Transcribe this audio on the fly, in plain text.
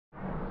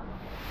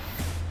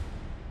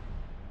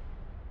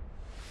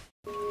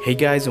Hey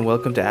guys, and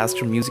welcome to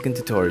Astro Music and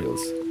Tutorials.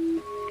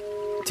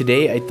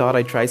 Today I thought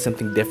I'd try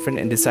something different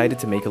and decided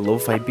to make a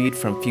lo-fi beat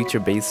from Future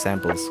Bass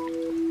samples.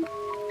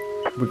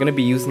 We're going to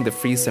be using the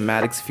free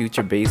Cymatics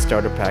Future Bass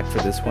starter pack for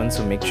this one,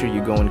 so make sure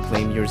you go and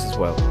claim yours as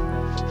well.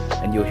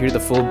 And you'll hear the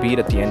full beat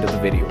at the end of the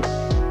video.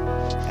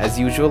 As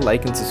usual,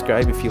 like and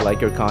subscribe if you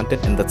like our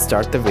content, and let's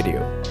start the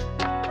video.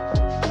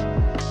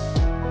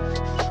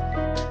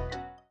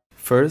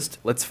 First,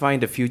 let's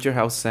find a Future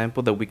House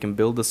sample that we can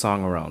build a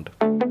song around.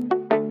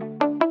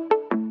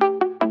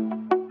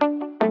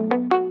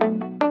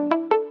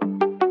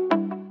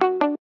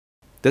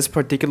 This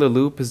particular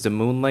loop is the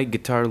Moonlight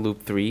Guitar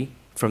Loop 3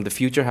 from the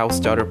Future House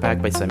Starter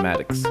Pack by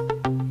Cymatics.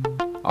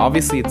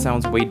 Obviously it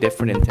sounds way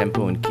different in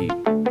tempo and key.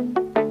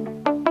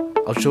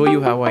 I'll show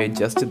you how I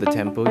adjusted the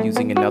tempo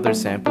using another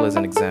sample as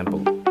an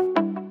example.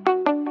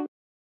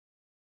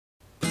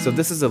 So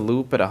this is a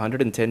loop at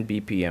 110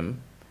 BPM,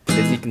 and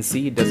as you can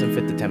see it doesn't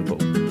fit the tempo.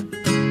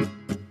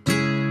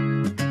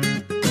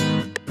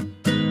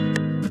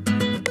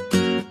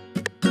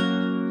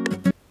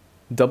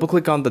 Double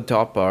click on the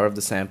top bar of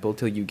the sample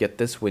till you get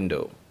this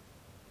window.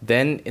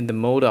 Then in the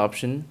mode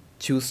option,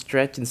 choose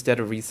stretch instead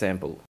of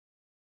resample.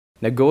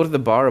 Now go to the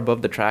bar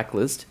above the track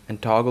list and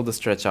toggle the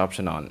stretch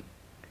option on.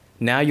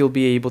 Now you'll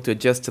be able to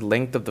adjust the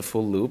length of the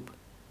full loop,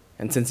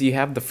 and since you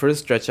have the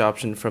first stretch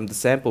option from the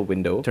sample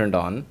window turned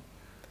on,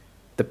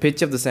 the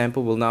pitch of the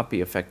sample will not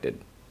be affected.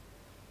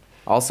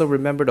 Also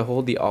remember to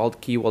hold the Alt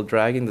key while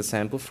dragging the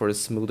sample for a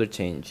smoother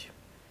change.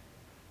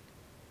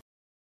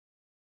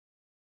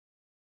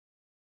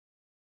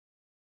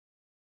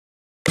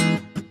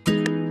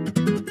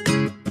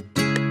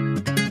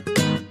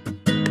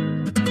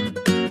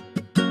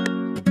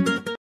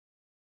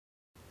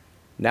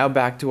 Now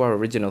back to our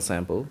original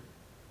sample.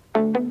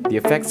 The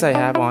effects I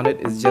have on it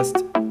is just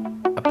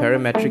a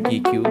parametric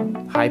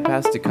EQ, high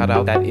pass to cut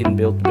out that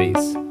inbuilt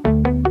bass,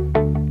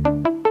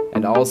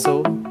 and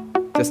also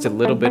just a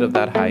little bit of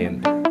that high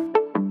end.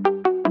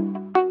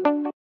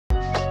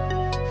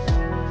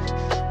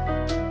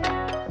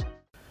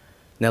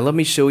 Now let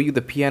me show you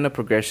the piano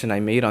progression I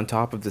made on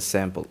top of the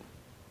sample.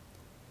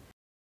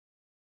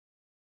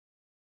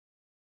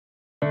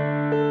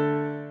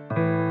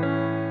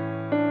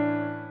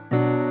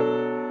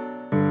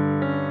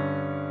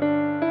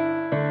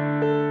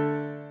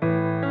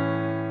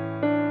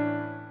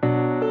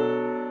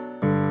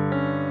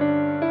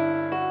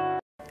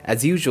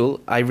 As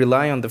usual, I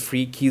rely on the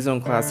free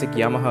Keyzone Classic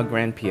Yamaha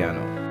Grand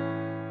Piano.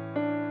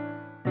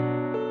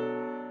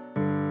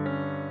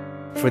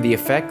 For the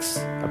effects,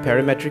 a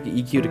parametric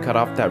EQ to cut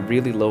off that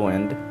really low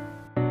end.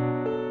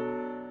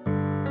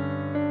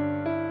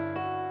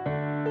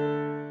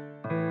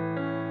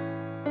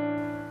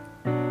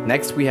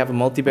 Next, we have a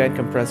multiband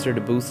compressor to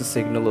boost the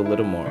signal a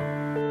little more.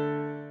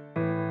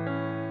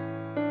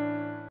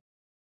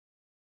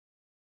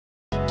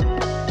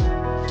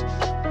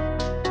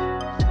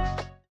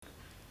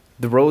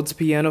 The Rhodes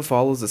piano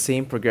follows the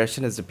same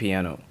progression as the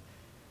piano.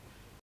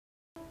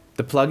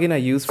 The plugin I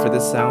use for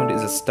this sound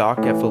is a stock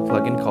FL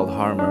plugin called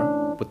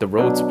Harmer with the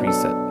Rhodes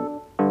preset.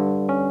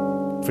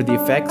 For the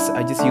effects,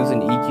 I just use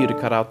an EQ to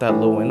cut out that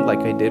low end like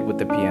I did with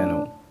the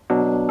piano.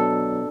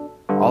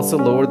 Also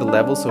lower the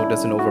level so it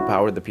doesn't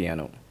overpower the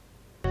piano.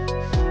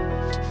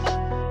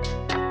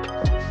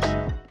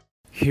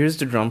 Here's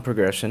the drum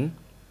progression.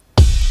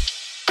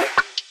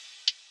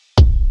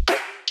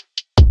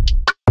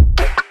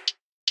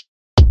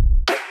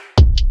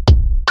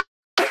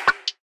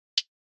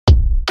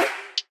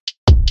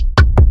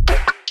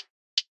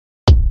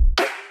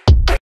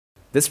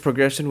 This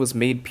progression was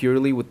made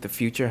purely with the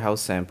Future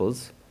House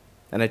samples,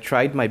 and I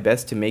tried my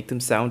best to make them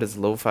sound as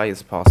lo-fi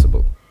as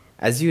possible.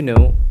 As you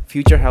know,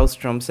 Future House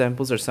drum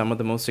samples are some of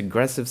the most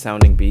aggressive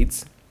sounding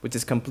beats, which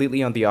is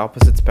completely on the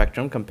opposite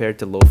spectrum compared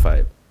to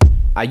lo-fi.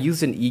 I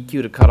used an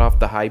EQ to cut off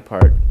the high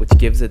part, which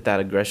gives it that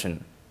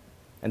aggression,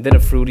 and then a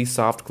fruity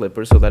soft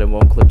clipper so that it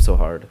won't clip so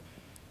hard.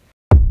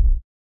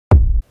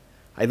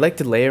 I'd like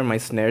to layer my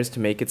snares to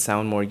make it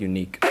sound more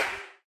unique.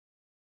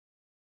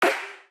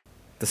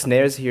 The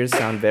snares here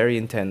sound very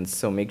intense,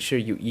 so make sure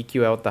you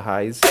EQ out the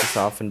highs to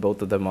soften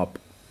both of them up.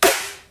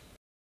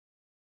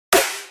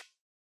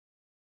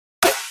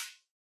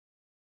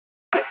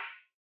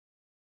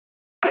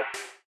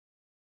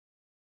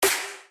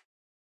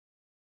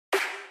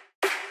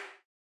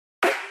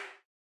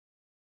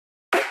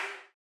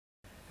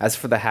 As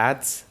for the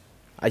hats,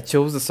 I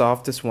chose the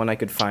softest one I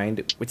could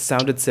find, which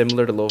sounded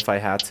similar to lo-fi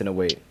hats in a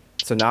way,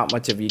 so not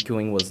much of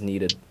EQing was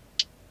needed.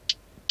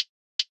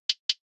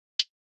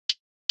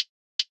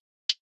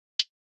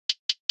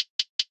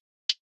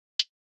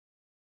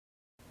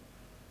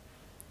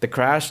 The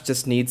crash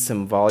just needs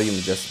some volume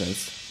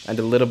adjustments and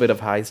a little bit of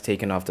highs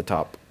taken off the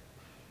top.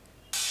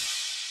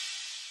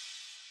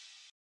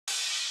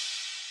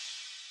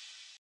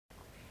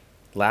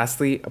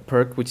 Lastly, a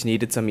perk which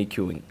needed some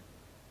EQing.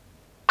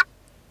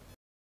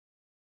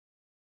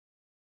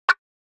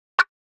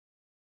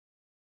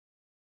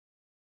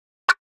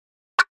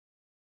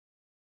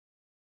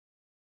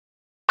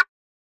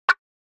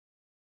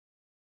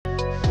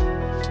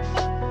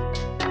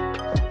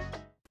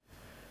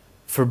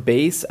 For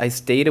bass, I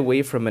stayed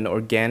away from an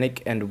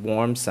organic and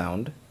warm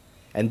sound,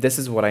 and this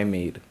is what I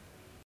made.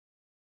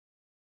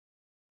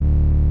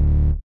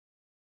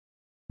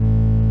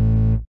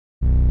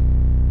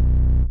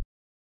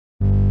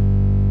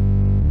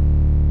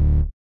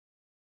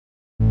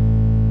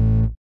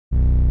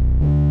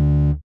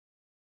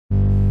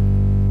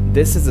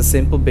 This is a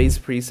simple bass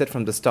preset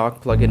from the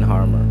stock plugin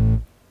Harmor.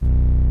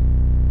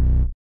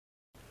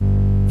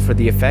 For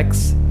the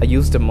effects, I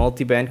used a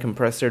multiband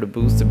compressor to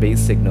boost the bass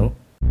signal,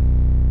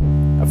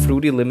 a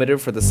fruity limiter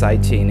for the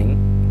side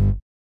chaining,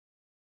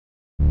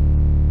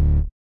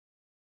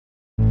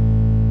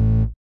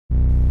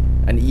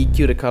 an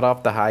EQ to cut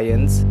off the high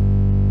ends,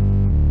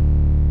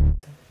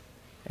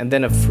 and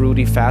then a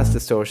fruity fast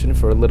distortion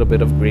for a little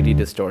bit of gritty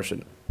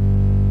distortion.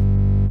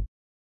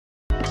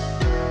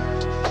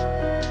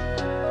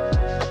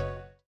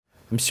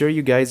 I'm sure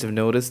you guys have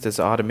noticed this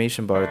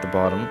automation bar at the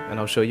bottom, and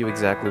I'll show you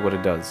exactly what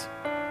it does.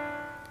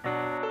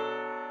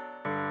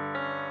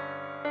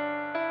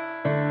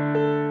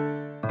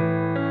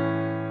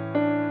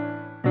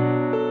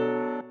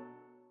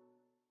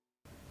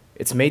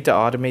 It's made to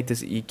automate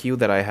this EQ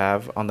that I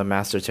have on the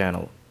master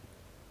channel.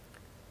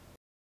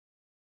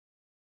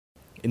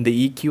 In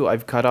the EQ,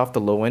 I've cut off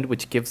the low end,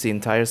 which gives the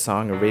entire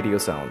song a radio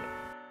sound.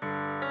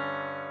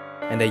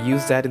 And I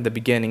use that in the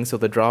beginning so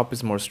the drop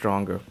is more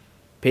stronger.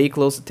 Pay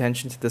close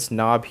attention to this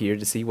knob here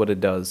to see what it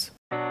does.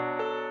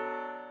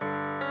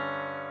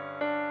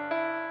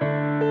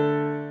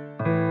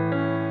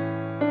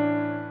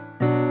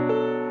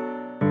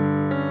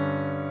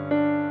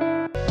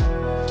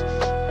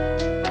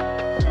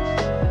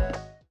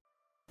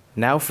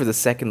 Now for the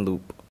second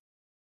loop.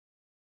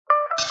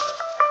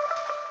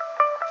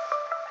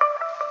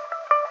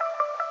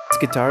 This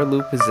guitar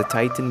loop is the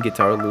Titan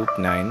Guitar Loop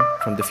 9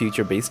 from the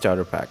Future Bass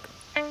Starter Pack.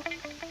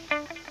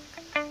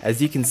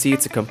 As you can see,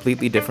 it's a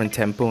completely different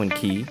tempo and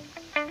key,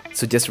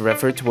 so just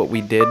refer to what we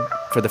did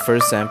for the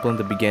first sample in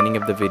the beginning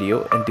of the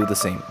video and do the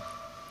same.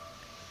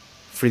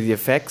 For the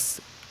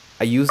effects,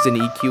 I used an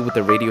EQ with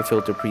the radio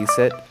filter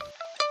preset,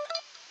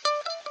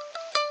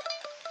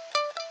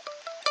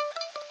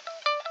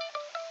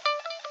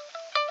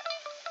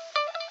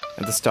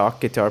 and the stock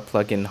guitar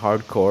plugin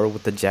Hardcore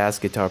with the jazz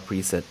guitar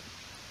preset.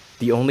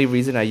 The only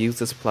reason I use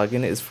this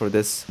plugin is for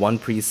this one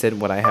preset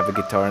when I have a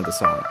guitar in the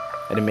song,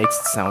 and it makes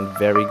it sound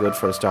very good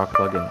for a stock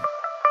plugin.